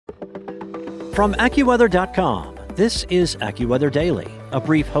From AccuWeather.com, this is AccuWeather Daily, a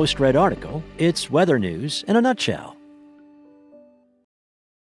brief host-read article. It's weather news in a nutshell.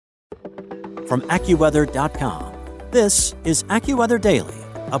 From AccuWeather.com, this is AccuWeather Daily,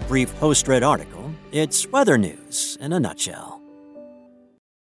 a brief host-read article. It's weather news in a nutshell.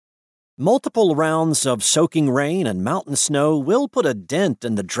 Multiple rounds of soaking rain and mountain snow will put a dent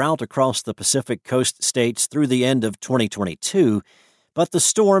in the drought across the Pacific Coast states through the end of 2022, but the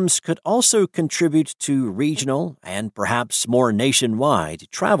storms could also contribute to regional and perhaps more nationwide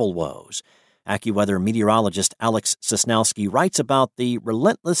travel woes. AccuWeather meteorologist Alex Sosnowski writes about the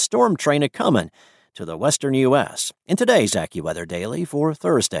relentless storm train a-comin' to the western U.S. in today's AccuWeather Daily for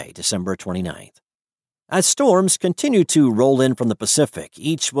Thursday, December 29th. As storms continue to roll in from the Pacific,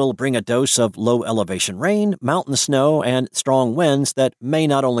 each will bring a dose of low-elevation rain, mountain snow, and strong winds that may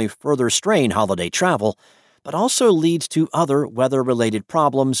not only further strain holiday travel, but also lead to other weather-related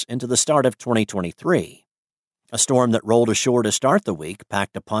problems into the start of 2023. A storm that rolled ashore to start the week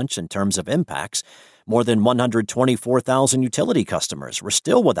packed a punch in terms of impacts. More than 124,000 utility customers were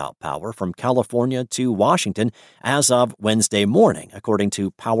still without power from California to Washington as of Wednesday morning, according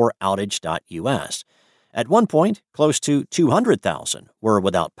to poweroutage.us. At one point, close to 200,000 were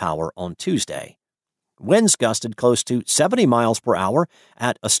without power on Tuesday. Winds gusted close to 70 miles per hour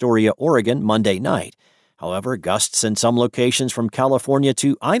at Astoria, Oregon, Monday night. However, gusts in some locations from California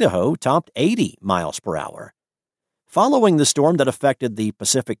to Idaho topped 80 miles per hour. Following the storm that affected the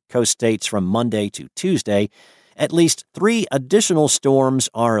Pacific Coast states from Monday to Tuesday, at least 3 additional storms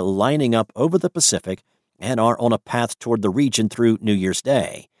are lining up over the Pacific and are on a path toward the region through New Year's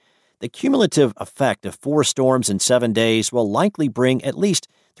Day. The cumulative effect of 4 storms in 7 days will likely bring at least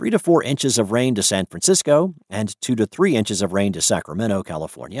 3 to 4 inches of rain to San Francisco and 2 to 3 inches of rain to Sacramento,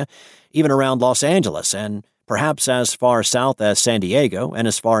 California, even around Los Angeles, and perhaps as far south as San Diego and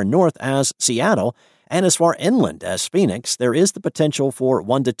as far north as Seattle, and as far inland as Phoenix. There is the potential for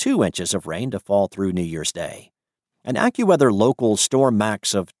 1 to 2 inches of rain to fall through New Year's Day. An AccuWeather local storm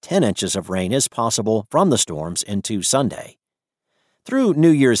max of 10 inches of rain is possible from the storms into Sunday. Through New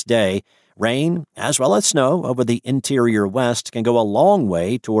Year's Day, rain, as well as snow over the interior west can go a long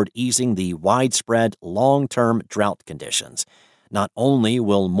way toward easing the widespread long-term drought conditions. Not only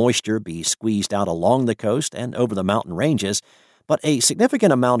will moisture be squeezed out along the coast and over the mountain ranges, but a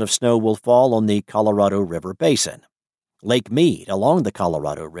significant amount of snow will fall on the Colorado River Basin. Lake Mead along the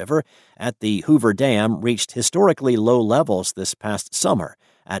Colorado River at the Hoover Dam reached historically low levels this past summer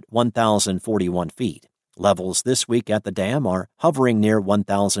at 1,041 feet. Levels this week at the dam are hovering near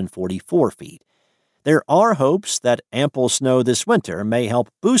 1,044 feet. There are hopes that ample snow this winter may help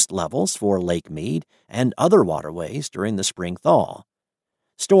boost levels for Lake Mead and other waterways during the spring thaw.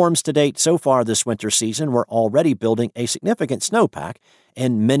 Storms to date so far this winter season were already building a significant snowpack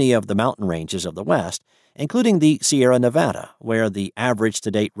in many of the mountain ranges of the west, including the Sierra Nevada, where the average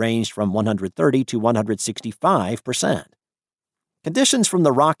to date ranged from 130 to 165%. Conditions from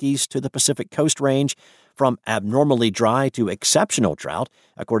the Rockies to the Pacific Coast Range, from abnormally dry to exceptional drought,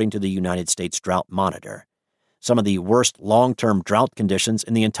 according to the United States Drought Monitor. Some of the worst long-term drought conditions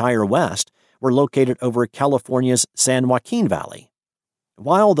in the entire West were located over California's San Joaquin Valley.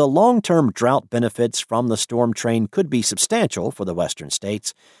 While the long-term drought benefits from the storm train could be substantial for the western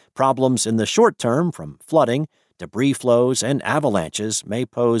states, problems in the short term from flooding, debris flows, and avalanches may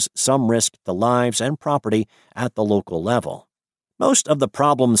pose some risk to lives and property at the local level. Most of the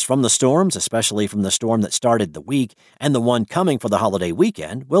problems from the storms, especially from the storm that started the week and the one coming for the holiday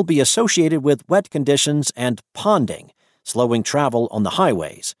weekend, will be associated with wet conditions and ponding, slowing travel on the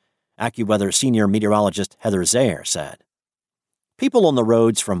highways, AccuWeather senior meteorologist Heather Zayer said. People on the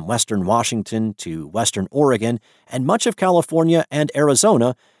roads from western Washington to western Oregon and much of California and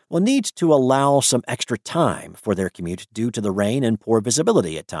Arizona will need to allow some extra time for their commute due to the rain and poor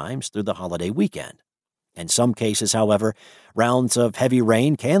visibility at times through the holiday weekend. In some cases, however, rounds of heavy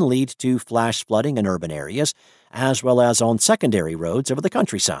rain can lead to flash flooding in urban areas, as well as on secondary roads over the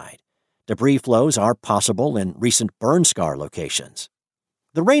countryside. Debris flows are possible in recent burn scar locations.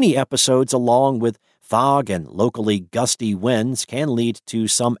 The rainy episodes, along with fog and locally gusty winds, can lead to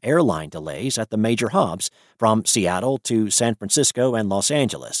some airline delays at the major hubs from Seattle to San Francisco and Los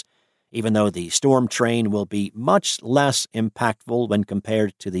Angeles. Even though the storm train will be much less impactful when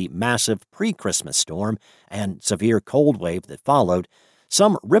compared to the massive pre-Christmas storm and severe cold wave that followed,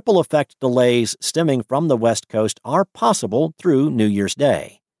 some ripple effect delays stemming from the West Coast are possible through New Year's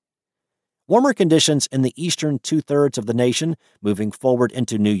Day. Warmer conditions in the eastern two-thirds of the nation moving forward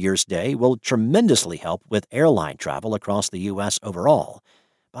into New Year's Day will tremendously help with airline travel across the U.S. overall,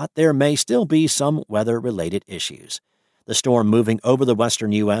 but there may still be some weather-related issues. The storm moving over the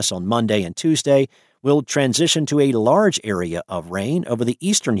western U.S. on Monday and Tuesday will transition to a large area of rain over the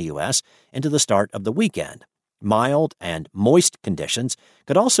eastern U.S. into the start of the weekend. Mild and moist conditions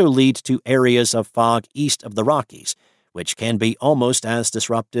could also lead to areas of fog east of the Rockies, which can be almost as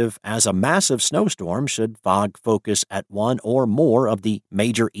disruptive as a massive snowstorm should fog focus at one or more of the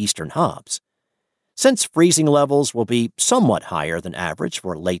major eastern hubs. Since freezing levels will be somewhat higher than average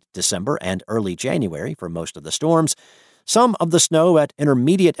for late December and early January for most of the storms, some of the snow at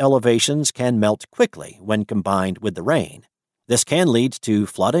intermediate elevations can melt quickly when combined with the rain. This can lead to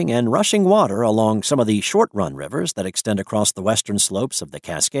flooding and rushing water along some of the short-run rivers that extend across the western slopes of the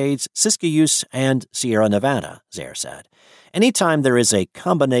Cascades, Siskiyous, and Sierra Nevada, Zaire said. Anytime there is a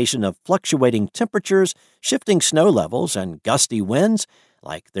combination of fluctuating temperatures, shifting snow levels, and gusty winds,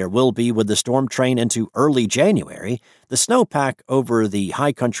 like there will be with the storm train into early January, the snowpack over the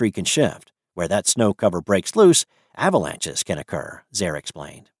high country can shift. Where that snow cover breaks loose, avalanches can occur, Zaire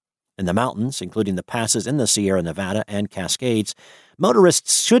explained. In the mountains, including the passes in the Sierra Nevada and Cascades,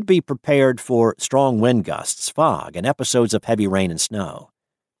 motorists should be prepared for strong wind gusts, fog, and episodes of heavy rain and snow.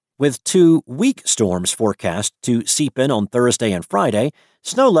 With 2 weak storms forecast to seep in on Thursday and Friday,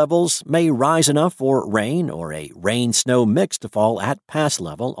 snow levels may rise enough for rain or a rain-snow mix to fall at pass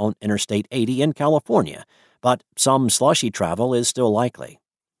level on Interstate 80 in California, but some slushy travel is still likely.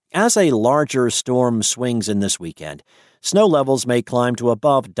 As a larger storm swings in this weekend, snow levels may climb to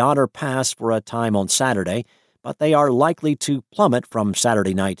above Donner Pass for a time on Saturday, but they are likely to plummet from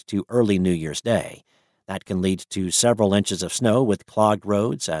Saturday night to early New Year's Day. That can lead to several inches of snow with clogged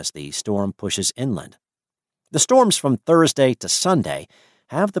roads as the storm pushes inland. The storms from Thursday to Sunday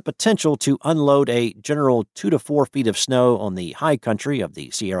have the potential to unload a general 2 to 4 feet of snow on the high country of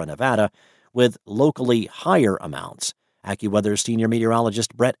the Sierra Nevada, with locally higher amounts, AccuWeather senior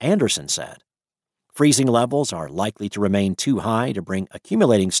meteorologist Brett Anderson said. Freezing levels are likely to remain too high to bring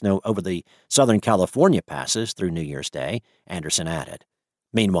accumulating snow over the Southern California passes through New Year's Day, Anderson added.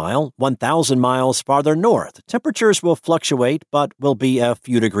 Meanwhile, 1,000 miles farther north, temperatures will fluctuate but will be a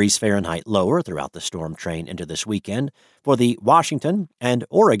few degrees Fahrenheit lower throughout the storm train into this weekend for the Washington and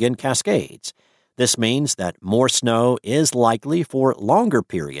Oregon Cascades. This means that more snow is likely for longer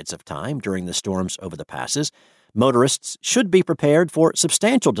periods of time during the storms over the passes. Motorists should be prepared for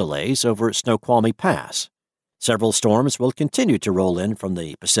substantial delays over Snoqualmie Pass. Several storms will continue to roll in from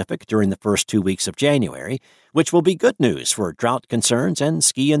the Pacific during the first 2 weeks of January, which will be good news for drought concerns and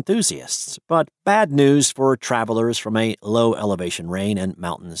ski enthusiasts, but bad news for travelers from a low-elevation rain and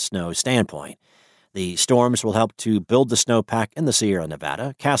mountain snow standpoint. The storms will help to build the snowpack in the Sierra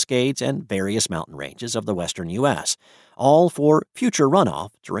Nevada, Cascades, and various mountain ranges of the western U.S., all for future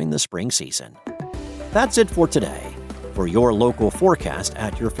runoff during the spring season. That's it for today. For your local forecast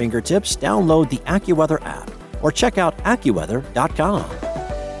at your fingertips, download the AccuWeather app or check out AccuWeather.com.